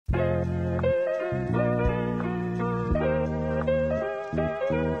Welcome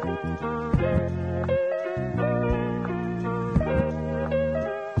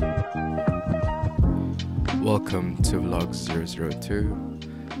to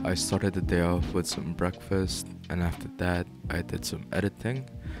Vlog-002. I started the day off with some breakfast, and after that I did some editing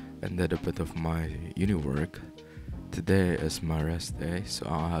and did a bit of my uni work. Today is my rest day, so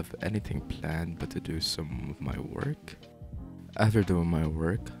I don't have anything planned but to do some of my work. After doing my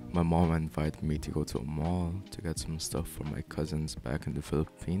work, my mom invited me to go to a mall to get some stuff for my cousins back in the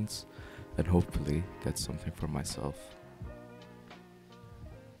Philippines and hopefully get something for myself.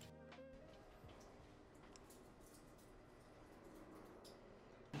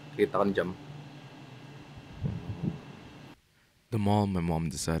 The mall my mom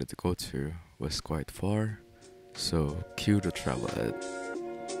decided to go to was quite far, so cue the travel ad.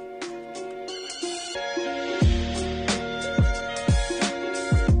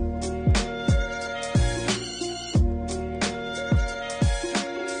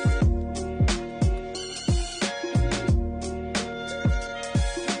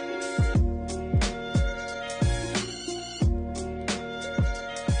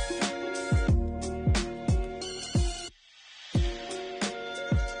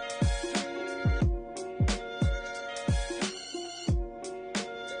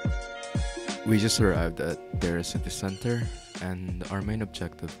 We just arrived at their city center, and our main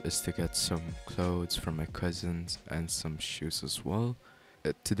objective is to get some clothes for my cousins and some shoes as well.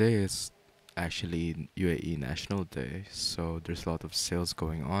 Today is actually UAE National Day, so there's a lot of sales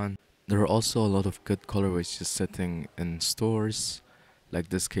going on. There are also a lot of good colorways just sitting in stores, like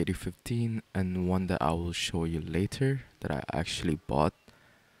this KD15 and one that I will show you later that I actually bought.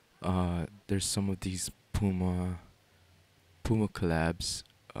 There's some of these Puma collabs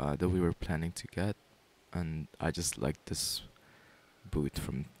that we were planning to get, and I just like this boot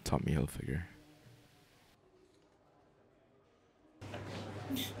from Tommy Hilfiger.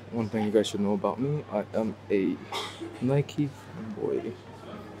 One thing you guys should know about me, I am a Nike fanboy.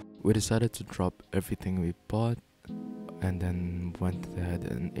 We decided to drop everything we bought and then went ahead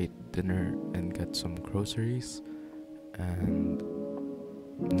and ate dinner and get some groceries, and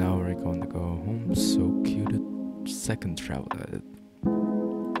now we're going to go home, so cue the second travel edit.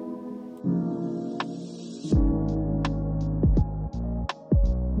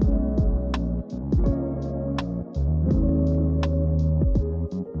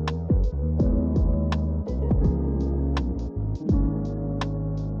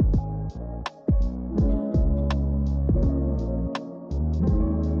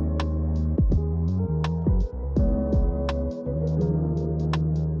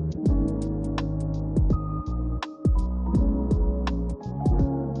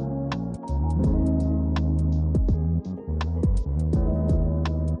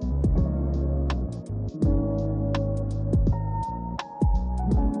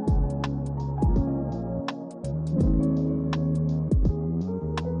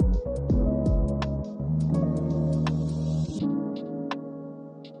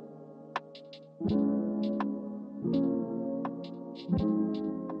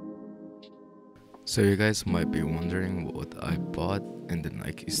 So you guys might be wondering what I bought in the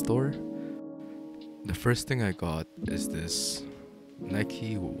Nike store. The first thing I got is this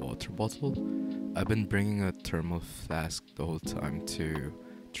Nike water bottle. I've been bringing a thermal flask the whole time to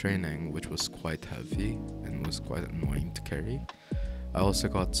training, which was quite heavy and was quite annoying to carry. I also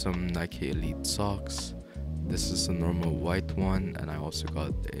got some Nike Elite socks. This is a normal white one, and I also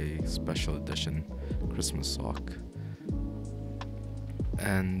got a special edition Christmas sock.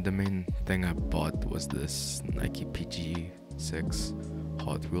 And the main thing I bought was this Nike PG6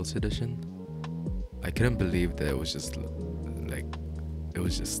 Hot Wheels edition. I couldn't believe that it was just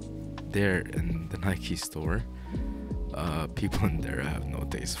there in the Nike store. People in there have no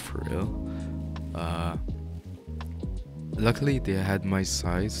taste for real. Luckily they had my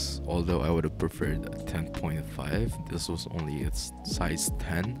size, although I would have preferred a 10.5. This was only its size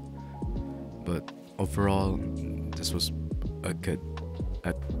 10, but overall this was a good.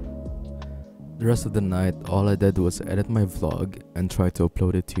 The rest of the night, all I did was edit my vlog and try to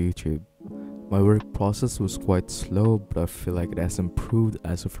upload it to YouTube. My work process was quite slow, but I feel like it has improved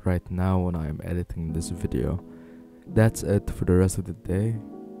as of right now when I am editing this video. That's it for the rest of the day.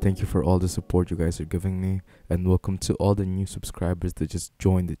 Thank you for all the support you guys are giving me, and welcome to all the new subscribers that just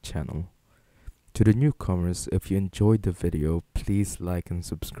joined the channel. To the newcomers, if you enjoyed the video, please like and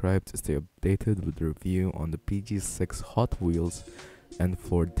subscribe to stay updated with the review on the PG6 Hot Wheels and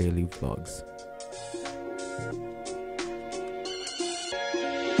for daily vlogs.